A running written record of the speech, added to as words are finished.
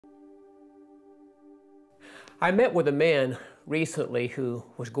I met with a man recently who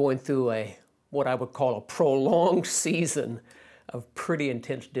was going through what I would call a prolonged season of pretty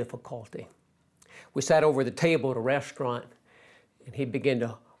intense difficulty. We sat over the table at a restaurant and he began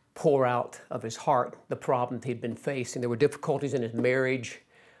to pour out of his heart the problems he'd been facing. There were difficulties in his marriage,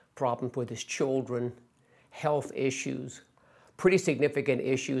 problems with his children, health issues, pretty significant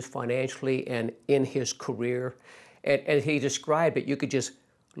issues financially and in his career. And he described it, you could just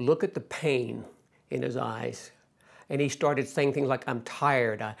look at the pain in his eyes. And he started saying things like, I'm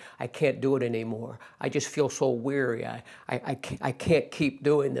tired, I can't do it anymore. I just feel so weary, I can't keep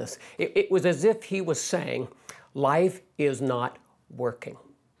doing this. It was as if he was saying, life is not working.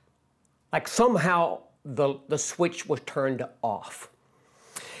 Like somehow the switch was turned off.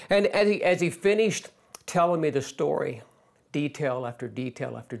 And as he finished telling me the story, detail after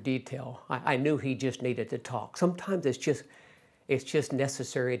detail after detail, I knew he just needed to talk. Sometimes it's just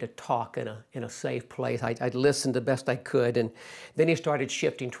necessary to talk in a safe place. I listened the best I could, and then he started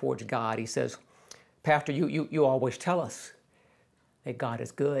shifting towards God. He says, Pastor, you always tell us that God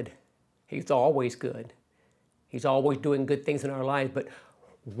is good. He's always good. He's always doing good things in our lives, but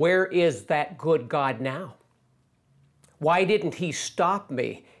where is that good God now? Why didn't he stop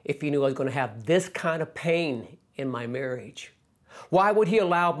me if he knew I was going to have this kind of pain in my marriage? Why would he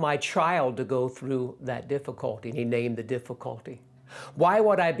allow my child to go through that difficulty? And he named the difficulty. Why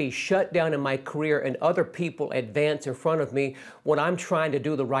would I be shut down in my career and other people advance in front of me when I'm trying to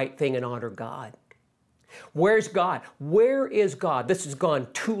do the right thing and honor God? Where's God? Where is God? This has gone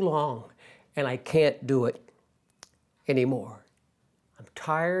too long and I can't do it anymore. I'm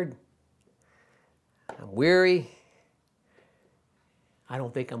tired. I'm weary. I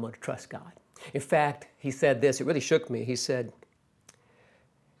don't think I'm going to trust God. In fact, he said this, it really shook me. He said,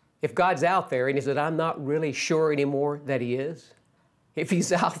 if God's out there, and he said, I'm not really sure anymore that he is. If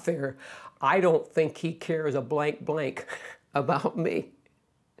he's out there, I don't think he cares a blank blank about me.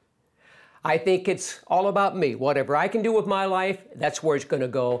 I think it's all about me. Whatever I can do with my life, that's where it's going to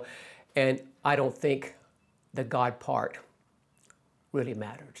go. And I don't think the God part really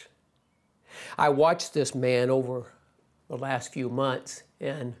matters. I watched this man over the last few months,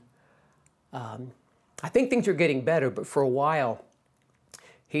 and I think things are getting better, but for a while,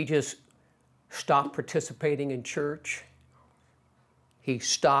 he just stopped participating in church. He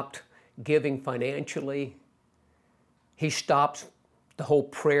stopped giving financially. He stopped the whole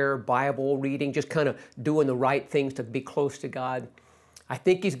prayer, Bible reading, just kind of doing the right things to be close to God. I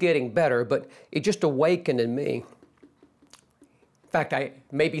think he's getting better, but it just awakened in me. In fact,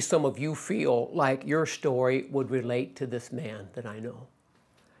 maybe some of you feel like your story would relate to this man that I know.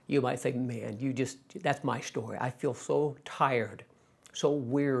 You might say, man, that's my story. I feel so tired, so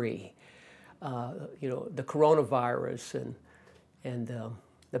weary. The coronavirus and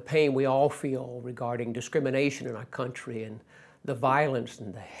the pain we all feel regarding discrimination in our country and the violence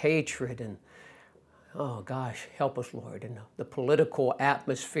and the hatred and, oh gosh, help us, Lord, and the political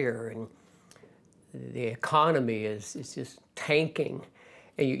atmosphere and the economy is just tanking,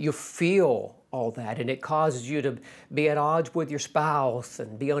 and you feel all that, and it causes you to be at odds with your spouse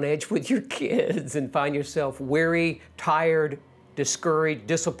and be on edge with your kids and find yourself weary, tired, discouraged,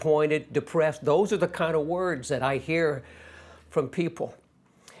 disappointed, depressed. Those are the kind of words that I hear from people.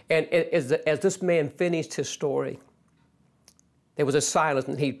 And as this man finished his story, there was a silence,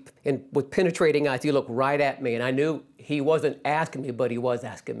 and with penetrating eyes, he looked right at me, and I knew he wasn't asking me, but he was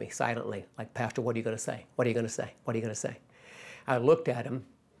asking me silently, like, Pastor, what are you going to say? What are you going to say? What are you going to say? I looked at him,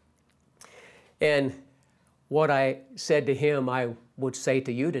 and what I said to him, I would say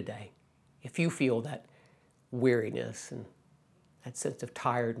to you today. If you feel that weariness and that sense of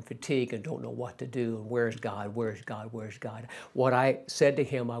tired and fatigue and don't know what to do, and where's God, where's God, where's God? What I said to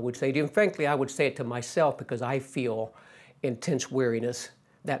him, I would say to him, frankly, I would say it to myself because I feel intense weariness,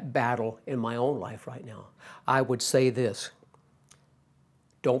 that battle in my own life right now. I would say this,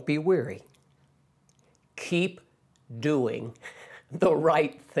 don't be weary. Keep doing the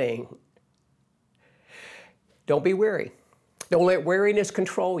right thing. Don't be weary. Don't let weariness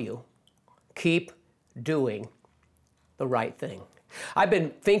control you. Keep doing the right thing. I've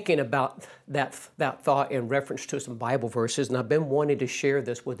been thinking about that thought in reference to some Bible verses, and I've been wanting to share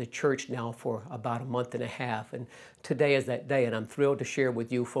this with the church now for about a month and a half. And today is that day, and I'm thrilled to share with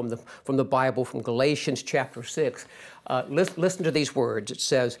you from the Bible, from Galatians chapter 6. Listen to these words. It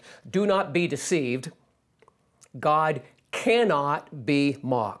says, do not be deceived. God cannot be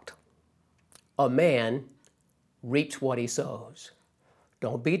mocked. A man reaps what he sows.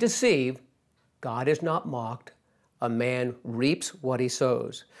 Don't be deceived. God is not mocked. A man reaps what he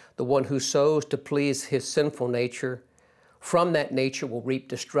sows. The one who sows to please his sinful nature, from that nature will reap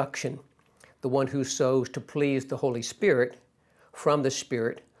destruction. the one who sows to please the Holy Spirit from the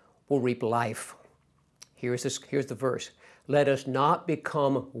Spirit will reap life. Here's the verse. Let us not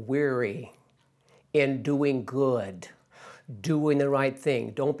become weary in doing good, doing the right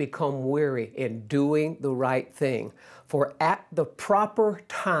thing. Don't become weary in doing the right thing. For at the proper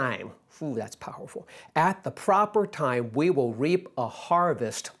time, ooh, that's powerful. At the proper time, we will reap a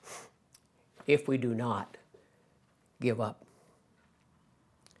harvest if we do not give up.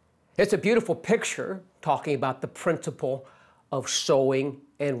 It's a beautiful picture talking about the principle of sowing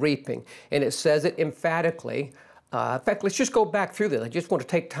and reaping. And it says it emphatically. In fact, let's just go back through this. I just want to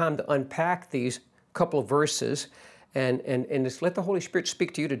take time to unpack these couple of verses and just let the Holy Spirit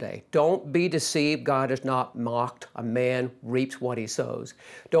speak to you today. Don't be deceived. God is not mocked. A man reaps what he sows.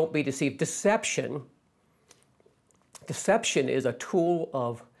 Don't be deceived. Deception is a tool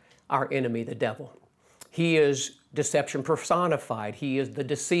of our enemy, the devil. He is deception personified. He is the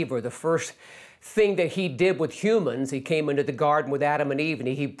deceiver. The first thing that he did with humans, he came into the garden with Adam and Eve, and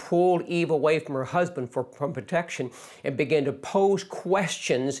he pulled Eve away from her husband from protection and began to pose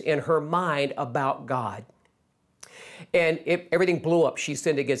questions in her mind about God. And everything blew up. She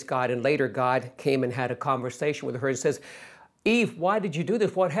sinned against God, and later God came and had a conversation with her and says, Eve, why did you do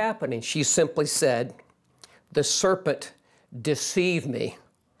this? What happened? And she simply said, the serpent deceived me,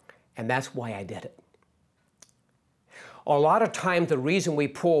 and that's why I did it. A lot of times the reason we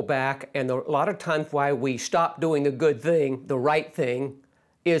pull back and a lot of times why we stop doing the good thing, the right thing,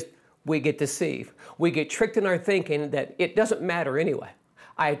 is we get deceived. We get tricked in our thinking that it doesn't matter anyway.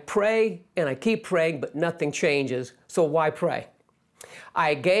 I pray and I keep praying, but nothing changes, so why pray?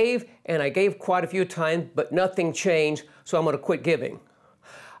 I gave and I gave quite a few times, but nothing changed, so I'm going to quit giving.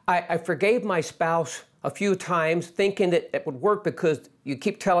 I forgave my spouse a few times thinking that it would work because you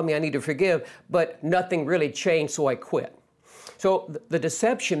keep telling me I need to forgive, but nothing really changed, so I quit. So the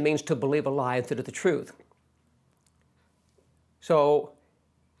deception means to believe a lie instead of the truth. So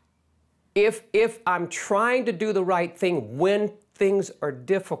if I'm trying to do the right thing when things are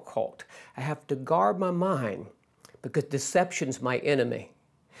difficult, I have to guard my mind because deception's my enemy.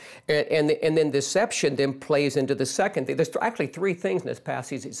 And then deception then plays into the second thing. There's actually three things in this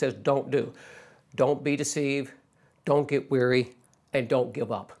passage it says don't do. Don't be deceived, don't get weary, and don't give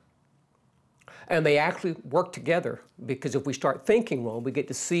up. And they actually work together because if we start thinking wrong, we get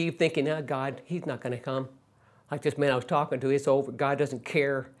deceived thinking, oh, God, he's not going to come. Like this man I was talking to, it's over. God doesn't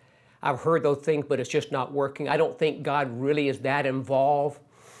care. I've heard those things, but it's just not working. I don't think God really is that involved.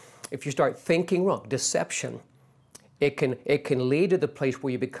 If you start thinking wrong, deception, it can lead to the place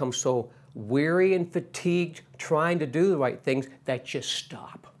where you become so weary and fatigued trying to do the right things that you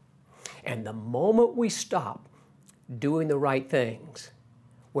stop. And the moment we stop doing the right things,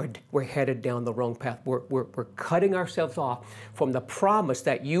 we're headed down the wrong path. We're cutting ourselves off from the promise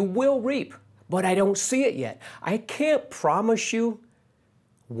that you will reap, but I don't see it yet. I can't promise you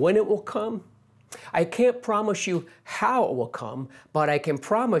when it will come. I can't promise you how it will come, but I can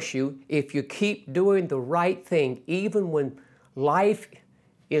promise you if you keep doing the right thing, even when life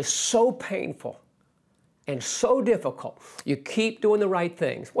is so painful and so difficult, you keep doing the right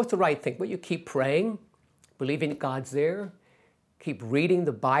things. What's the right thing? Well, you keep praying, believing God's there, keep reading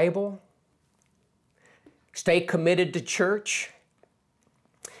the Bible, stay committed to church,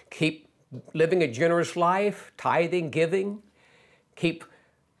 keep living a generous life, tithing, giving, keep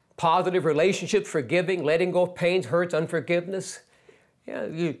positive relationships, forgiving, letting go of pains, hurts, unforgiveness. Yeah,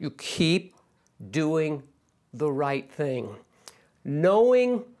 you keep doing the right thing.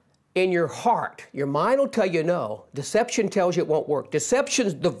 Knowing in your heart, your mind will tell you no. Deception tells you it won't work.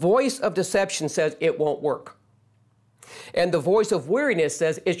 The voice of deception says it won't work. And the voice of weariness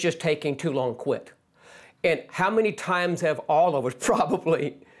says it's just taking too long, quit. And how many times have all of us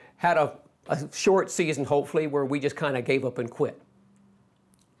probably had a short season, hopefully, where we just kind of gave up and quit?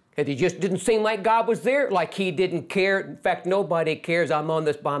 And it just didn't seem like God was there, like he didn't care. In fact, nobody cares. I'm on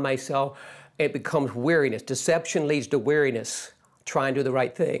this by myself. It becomes weariness. Deception leads to weariness, trying to do the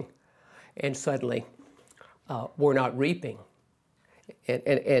right thing. And suddenly, we're not reaping.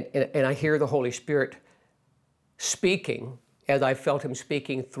 And I hear the Holy Spirit speaking, as I felt him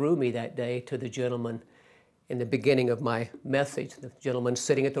speaking through me that day to the gentleman in the beginning of my message, the gentleman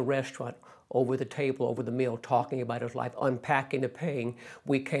sitting at the restaurant, over the table, over the meal, talking about his life, unpacking the pain.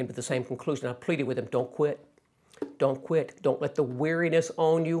 We came to the same conclusion. I pleaded with him, don't quit. Don't quit. Don't let the weariness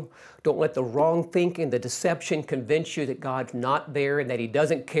own you. Don't let the wrong thinking, the deception convince you that God's not there and that he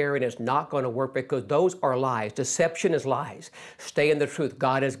doesn't care and it's not going to work, because those are lies. Deception is lies. Stay in the truth.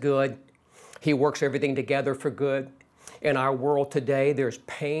 God is good. He works everything together for good. In our world today, there's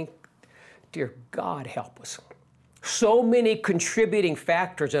pain. Dear God, help us. So many contributing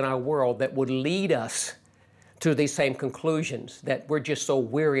factors in our world that would lead us to these same conclusions, that we're just so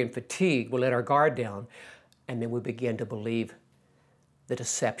weary and fatigued, we'll let our guard down, and then we begin to believe the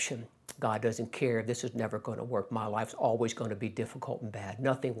deception. God doesn't care. This is never going to work. My life's always going to be difficult and bad.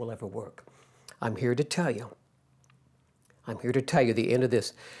 Nothing will ever work. I'm here to tell you. I'm here to tell you the end of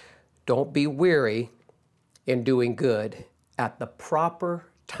this. Don't be weary in doing good. At the proper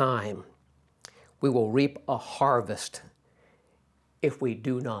time, we will reap a harvest if we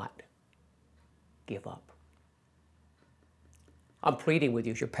do not give up. I'm pleading with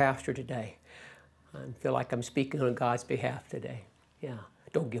you as your pastor today. I feel like I'm speaking on God's behalf today. Yeah,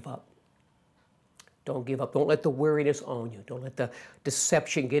 don't give up. Don't give up. Don't let the weariness own you. Don't let the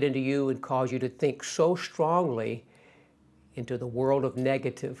deception get into you and cause you to think so strongly into the world of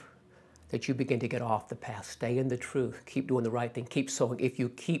negative that you begin to get off the path. Stay in the truth. Keep doing the right thing. Keep sowing. If you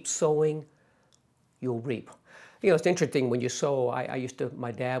keep sowing, you'll reap. You know, it's interesting when you sow.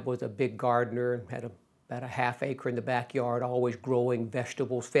 My dad was a big gardener and had about a half acre in the backyard, always growing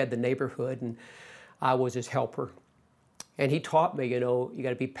vegetables, fed the neighborhood, and I was his helper. And he taught me, you know, you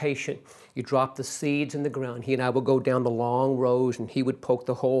got to be patient. You drop the seeds in the ground. He and I would go down the long rows, and he would poke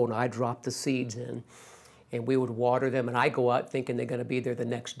the hole, and I'd drop the seeds in. And we would water them, and I go out thinking they're going to be there the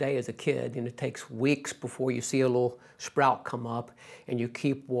next day as a kid, and it takes weeks before you see a little sprout come up, and you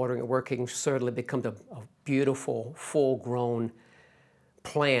keep watering and working. Certainly becomes a beautiful, full-grown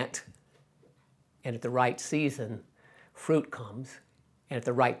plant, and at the right season, fruit comes, and at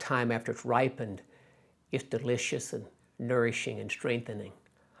the right time after it's ripened, it's delicious and nourishing and strengthening.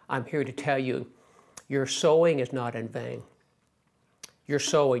 I'm here to tell you, your sowing is not in vain. You're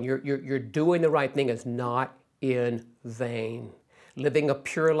sowing, you're doing the right thing is not in vain. Living a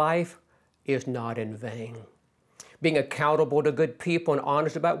pure life is not in vain. Being accountable to good people and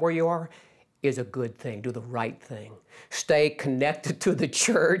honest about where you are is a good thing. Do the right thing. Stay connected to the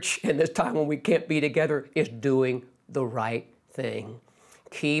church in this time when we can't be together is doing the right thing.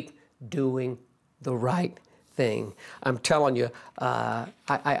 Keep doing the right thing. I'm telling you,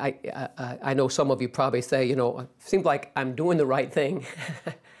 I know some of you probably say, you know, it seems like I'm doing the right thing,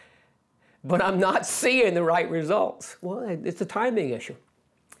 but I'm not seeing the right results. Well, it's a timing issue.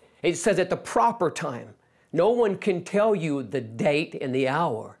 It says at the proper time. No one can tell you the date and the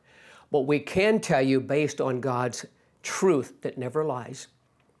hour, but we can tell you based on God's truth that never lies.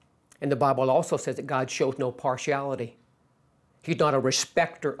 And the Bible also says that God shows no partiality. He's not a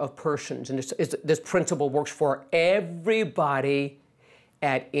respecter of persons. And this principle works for everybody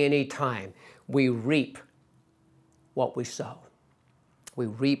at any time. We reap what we sow. We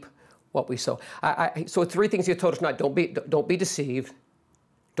reap what we sow. So 3 things he told us not. Don't be deceived.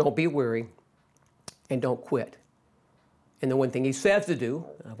 Don't be weary. And don't quit. And the one thing he says to do,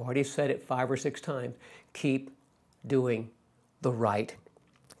 I've already said it 5 or 6 times, keep doing the right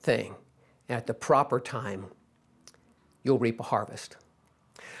thing. And at the proper time, you'll reap a harvest.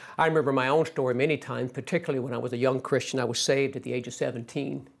 I remember my own story many times, particularly when I was a young Christian. I was saved at the age of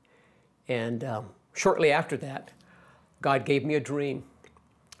 17. And shortly after that, God gave me a dream,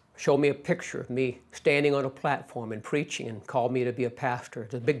 showed me a picture of me standing on a platform and preaching and called me to be a pastor.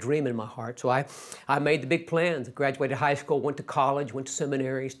 It's a big dream in my heart. So I made the big plans. I graduated high school, went to college, went to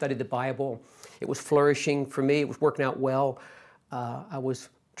seminary, studied the Bible. It was flourishing for me. It was working out well. I was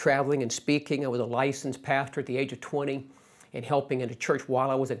traveling and speaking. I was a licensed pastor at the age of 20 and helping in a church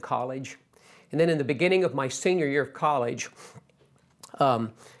while I was in college. And then in the beginning of my senior year of college, I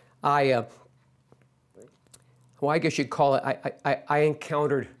guess you'd call it, I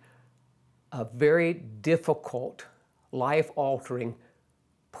encountered a very difficult, life-altering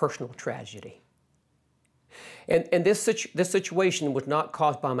personal tragedy. And this situation was not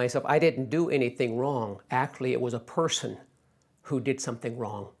caused by myself. I didn't do anything wrong. Actually, it was a person who did something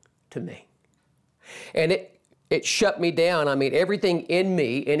wrong to me. And it shut me down. I mean, everything in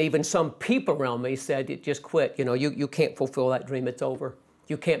me and even some people around me said, just quit. You know, you can't fulfill that dream. It's over.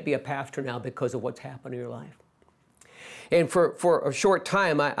 You can't be a pastor now because of what's happened in your life. And for a short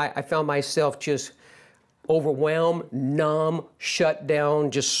time, I found myself just overwhelmed, numb, shut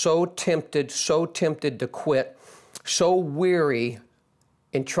down, just so tempted to quit, so weary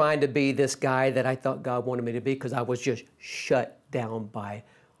in trying to be this guy that I thought God wanted me to be because I was just shut down by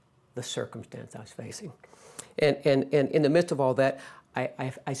the circumstance I was facing. And in the midst of all that,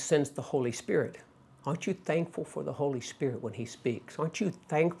 I sensed the Holy Spirit. Aren't you thankful for the Holy Spirit when He speaks? Aren't you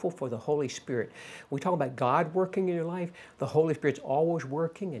thankful for the Holy Spirit? We talk about God working in your life. The Holy Spirit's always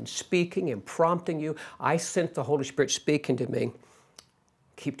working and speaking and prompting you. I sense the Holy Spirit speaking to me.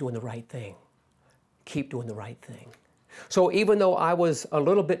 Keep doing the right thing. Keep doing the right thing. So even though I was a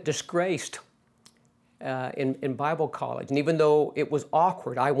little bit disgraced in Bible college. And even though it was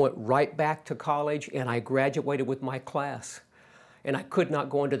awkward, I went right back to college and I graduated with my class. And I could not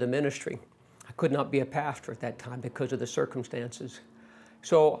go into the ministry. I could not be a pastor at that time because of the circumstances.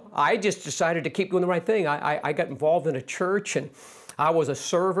 So I just decided to keep doing the right thing. I got involved in a church, and I was a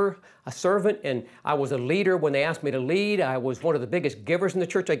servant, and I was a leader when they asked me to lead. I was one of the biggest givers in the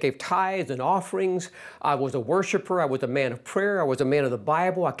church. I gave tithes and offerings. I was a worshiper. I was a man of prayer. I was a man of the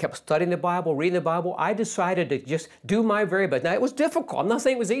Bible. I kept studying the Bible, reading the Bible. I decided to just do my very best. Now, it was difficult. I'm not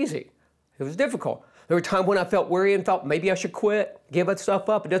saying it was easy. It was difficult. There were times when I felt weary and thought maybe I should quit, give that stuff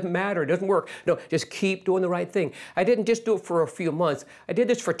up. It doesn't matter. It doesn't work. No, just keep doing the right thing. I didn't just do it for a few months. I did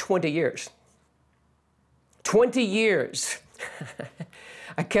this for 20 years. 20 years.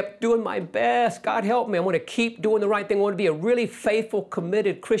 I kept doing my best. God help me. I want to keep doing the right thing. I want to be a really faithful,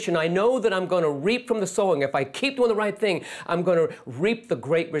 committed Christian. I know that I'm going to reap from the sowing. If I keep doing the right thing, I'm going to reap the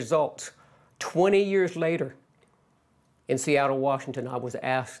great results. 20 years later, in Seattle, Washington, I was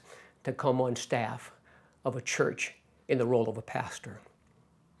asked to come on staff of a church in the role of a pastor.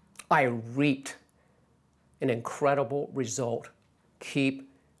 I reaped an incredible result. Keep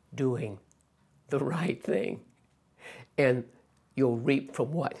doing the right thing, and you'll reap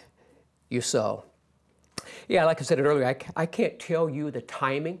from what you sow. Yeah, like I said earlier, I can't tell you the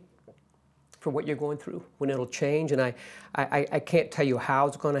timing for what you're going through, when it'll change, and I can't tell you how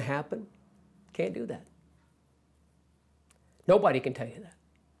it's going to happen. Can't do that. Nobody can tell you that.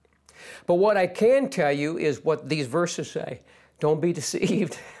 But what I can tell you is what these verses say. Don't be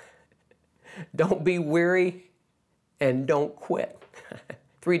deceived. Don't be weary, and don't quit.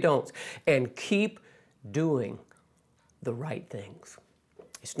 3 don'ts. And keep doing the right things.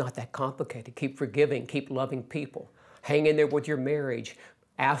 It's not that complicated. Keep forgiving. Keep loving people. Hang in there with your marriage.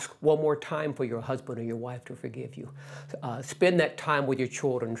 Ask one more time for your husband or your wife to forgive you. Spend that time with your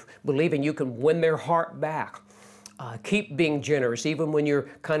children, believing you can win their heart back. Keep being generous, even when you're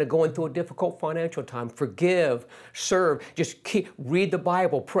kind of going through a difficult financial time. Forgive, serve, just read the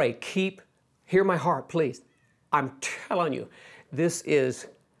Bible, pray. Hear my heart, please. I'm telling you, this is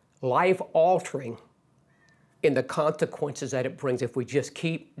life-altering in the consequences that it brings if we just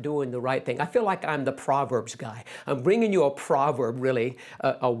keep doing the right thing. I feel like I'm the Proverbs guy. I'm bringing you a proverb, really,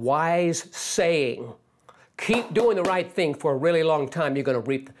 a wise saying. Keep doing the right thing for a really long time. You're going to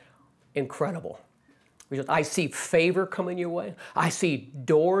reap incredible. I see favor coming your way. I see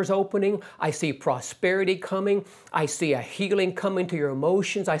doors opening. I see prosperity coming. I see a healing coming to your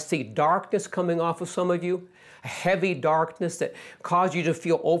emotions. I see darkness coming off of some of you, a heavy darkness that caused you to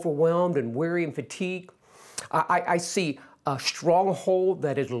feel overwhelmed and weary and fatigued. I see a stronghold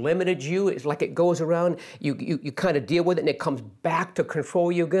that has limited you. It's like it goes around, you kind of deal with it and it comes back to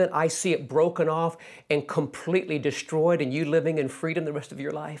control you again. I see it broken off and completely destroyed and you living in freedom the rest of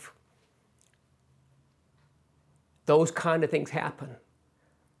your life. Those kind of things happen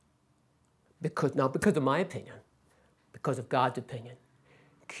not because of my opinion, because of God's opinion.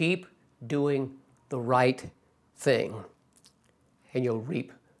 Keep doing the right thing and you'll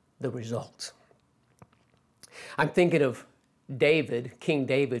reap the results. I'm thinking of David, King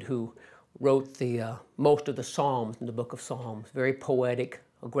David, who wrote most of the Psalms in the book of Psalms. Very poetic,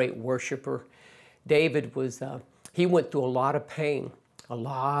 a great worshiper. David he went through a lot of pain, a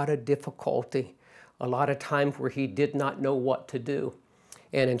lot of difficulty, a lot of times where he did not know what to do.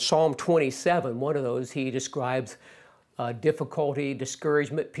 And in Psalm 27, one of those, he describes difficulty,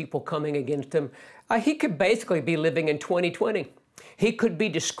 discouragement, people coming against him. He could basically be living in 2020. He could be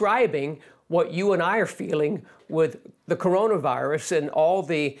describing what you and I are feeling with the coronavirus and all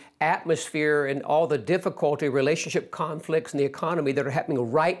the atmosphere and all the difficulty, relationship conflicts, and the economy that are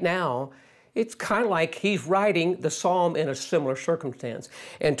happening right now. It's kind of like he's writing the psalm in a similar circumstance.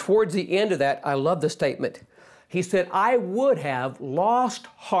 And towards the end of that, I love the statement. He said, I would have lost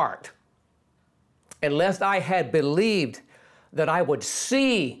heart unless I had believed that I would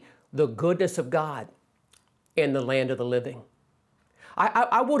see the goodness of God in the land of the living.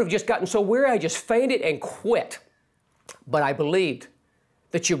 I would have just gotten so weary, I just fainted and quit. But I believed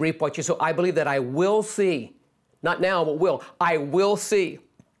that you reap what you sow. I believe that I will see, not now, but will. I will see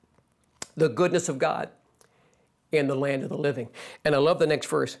the goodness of God in the land of the living. And I love the next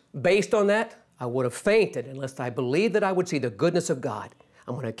verse. Based on that, I would have fainted unless I believed that I would see the goodness of God.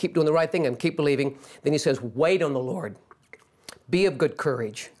 I'm going to keep doing the right thing and keep believing. Then he says, wait on the Lord. Be of good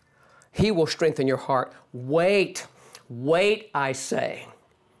courage. He will strengthen your heart. Wait, I say,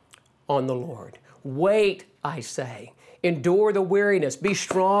 on the Lord. Wait, I say. Endure the weariness. Be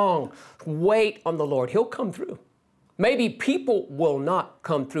strong. Wait on the Lord. He'll come through. Maybe people will not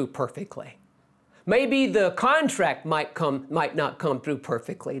come through perfectly. Maybe the contract might not come through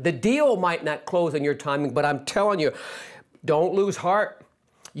perfectly. The deal might not close in your timing, but I'm telling you, don't lose heart.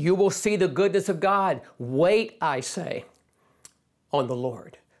 You will see the goodness of God. Wait, I say, on the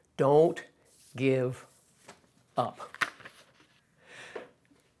Lord. Don't give up.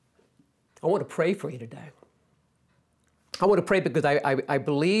 I want to pray for you today. I want to pray because I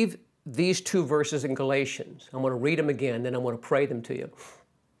believe these two verses in Galatians. I'm going to read them again, then I want to pray them to you.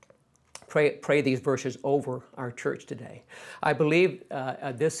 Pray these verses over our church today. I believe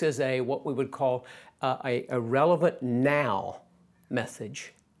this is what we would call a relevant now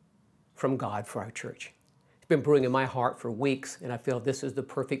message from God for our church. It's been brewing in my heart for weeks, and I feel this is the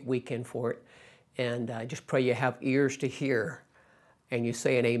perfect weekend for it. And I just pray you have ears to hear, and you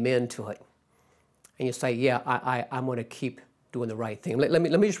say an amen to it. And you say, yeah, I'm going to keep doing the right thing. Let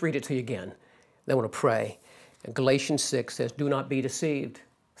me just read it to you again. Then I want to pray. And Galatians 6 says, do not be deceived.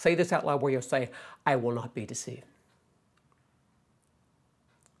 Say this out loud where you'll say, I will not be deceived.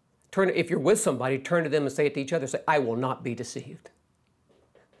 If you're with somebody, turn to them and say it to each other. Say, I will not be deceived.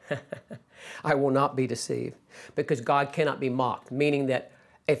 I will not be deceived. Because God cannot be mocked, meaning that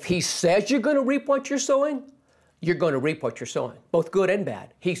if He says you're going to reap what you're sowing, you're going to reap what you're sowing, both good and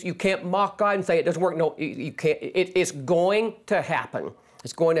bad. You can't mock God and say it doesn't work. No, you can't. It's going to happen.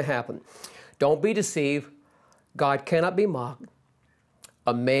 It's going to happen. Don't be deceived. God cannot be mocked.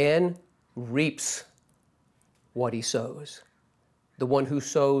 A man reaps what he sows. The one who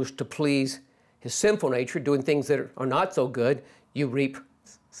sows to please his sinful nature, doing things that are not so good, you reap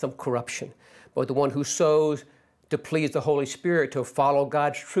some corruption. But the one who sows to please the Holy Spirit, to follow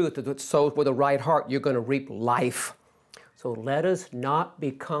God's truth, that sows with a right heart, you're going to reap life. So let us not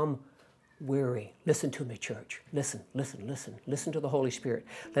become weary. Listen to me, church. Listen, listen, listen. Listen to the Holy Spirit.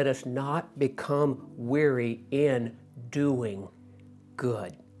 Let us not become weary in doing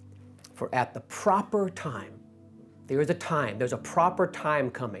good. For at the proper time, there is a time, there's a proper time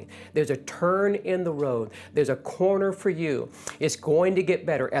coming. There's a turn in the road. There's a corner for you. It's going to get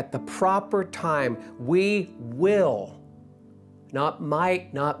better. At the proper time, we will, not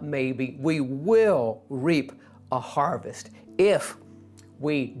might, not maybe, we will reap a harvest if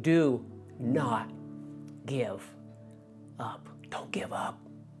we do not give up. Don't give up.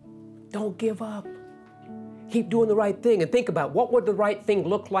 Don't give up. Keep doing the right thing and think about what would the right thing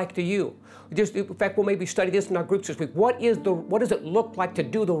look like to you. Just, in fact, we'll maybe study this in our groups this week. What does it look like to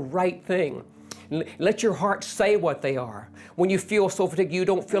do the right thing? Let your heart say what they are. When you feel so fatigued, you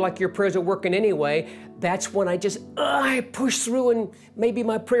don't feel like your prayers are working anyway, that's when I push through, and maybe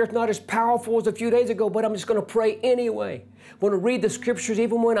my prayer's not as powerful as a few days ago, but I'm just going to pray anyway. I'm going to read the scriptures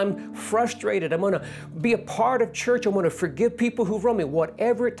even when I'm frustrated. I'm going to be a part of church. I'm going to forgive people who've wronged me.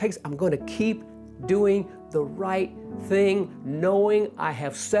 Whatever it takes, I'm going to keep doing the right thing, knowing I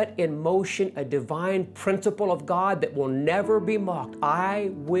have set in motion a divine principle of God that will never be mocked.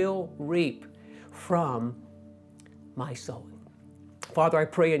 I will reap from my sowing. Father, I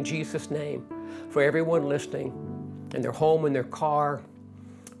pray in Jesus' name for everyone listening in their home, in their car,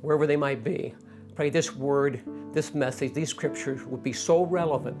 wherever they might be. Pray this word, this message, these scriptures would be so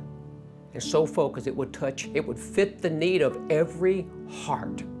relevant and so focused it would fit the need of every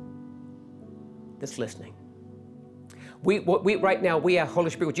heart that's listening. Right now, Holy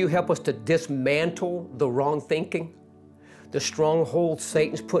Spirit, would you help us to dismantle the wrong thinking, the stronghold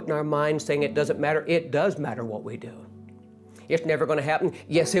Satan's put in our minds saying it doesn't matter? It does matter what we do. It's never going to happen.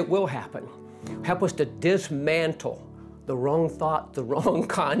 Yes, it will happen. Help us to dismantle the wrong thought, the wrong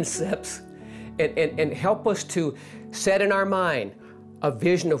concepts, and help us to set in our mind a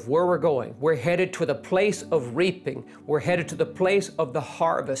vision of where we're going. We're headed to the place of reaping. We're headed to the place of the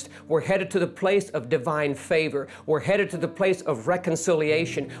harvest. We're headed to the place of divine favor. We're headed to the place of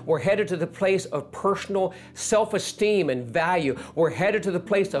reconciliation. We're headed to the place of personal self-esteem and value. We're headed to the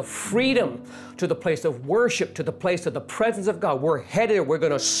place of freedom, to the place of worship, to the place of the presence of God. We're headed, we're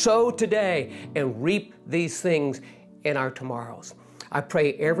going to sow today and reap these things in our tomorrows. I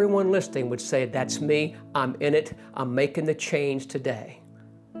pray everyone listening would say, that's me, I'm in it, I'm making the change today.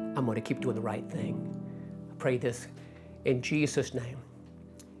 I'm going to keep doing the right thing. I pray this in Jesus' name.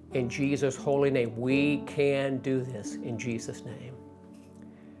 In Jesus' holy name, we can do this in Jesus' name.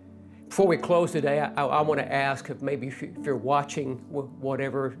 Before we close today, I want to ask if maybe if you're watching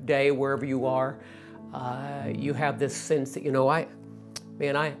whatever day, wherever you are, you have this sense that,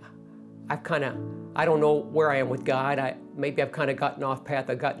 I don't know where I am with God. Maybe I've kind of gotten off path.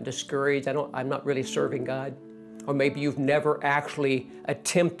 I've gotten discouraged. I'm not really serving God. Or maybe you've never actually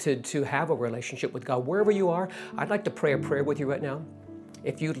attempted to have a relationship with God. Wherever you are, I'd like to pray a prayer with you right now.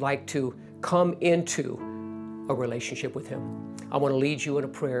 If you'd like to come into a relationship with Him. I want to lead you in a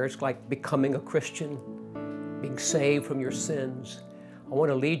prayer. It's like becoming a Christian, being saved from your sins. I want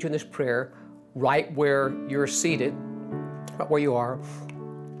to lead you in this prayer right where you're seated, right where you are.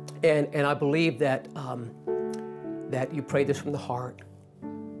 And I believe that, that you pray this from the heart.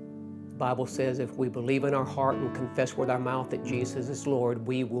 The Bible says if we believe in our heart and confess with our mouth that Jesus is Lord,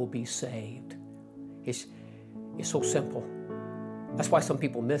 we will be saved. It's so simple. That's why some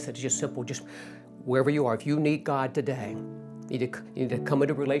people miss it. It's just simple. Just wherever you are, if you need God today, you need to come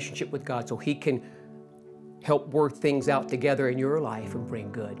into a relationship with God so He can help work things out together in your life and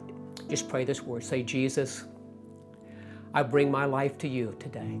bring good. Just pray this word. Say, Jesus, I bring my life to you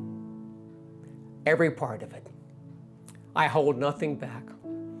today. Every part of it. I hold nothing back.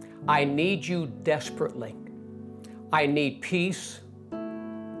 I need you desperately. I need peace.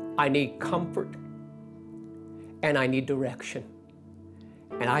 I need comfort. And I need direction.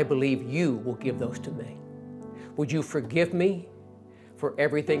 And I believe you will give those to me. Would you forgive me for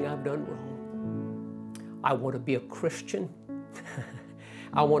everything I've done wrong? I want to be a Christian.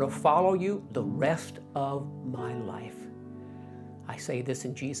 I want to follow you the rest of my life. I say this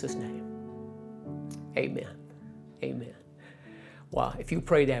in Jesus' name. Amen. Amen. Well, if you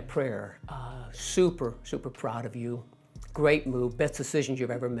pray that prayer, super proud of you. Great move, best decisions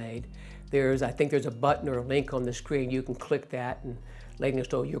you've ever made. I think there's a button or a link on the screen. You can click that and letting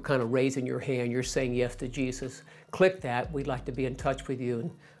us know you're kind of raising your hand. You're saying yes to Jesus. Click that. We'd like to be in touch with you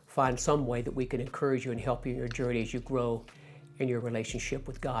and find some way that we can encourage you and help you in your journey as you grow in your relationship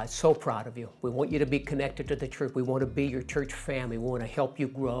with God. So proud of you. We want you to be connected to the church. We want to be your church family. We want to help you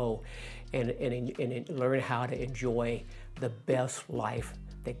grow and learn how to enjoy the best life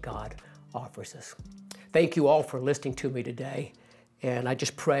that God offers us. Thank you all for listening to me today. And I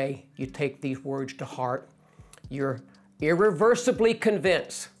just pray you take these words to heart. You're irreversibly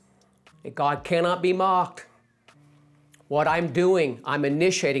convinced that God cannot be mocked. What I'm doing, I'm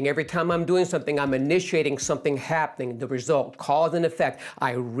initiating. Every time I'm doing something, I'm initiating something happening. The result, cause and effect.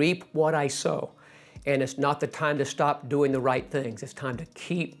 I reap what I sow. And it's not the time to stop doing the right things. It's time to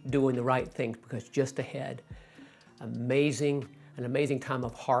keep doing the right things because just ahead, an amazing time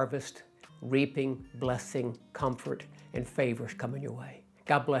of harvest, reaping, blessing, comfort, and favor is coming your way.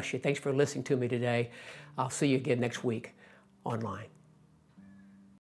 God bless you. Thanks for listening to me today. I'll see you again next week online.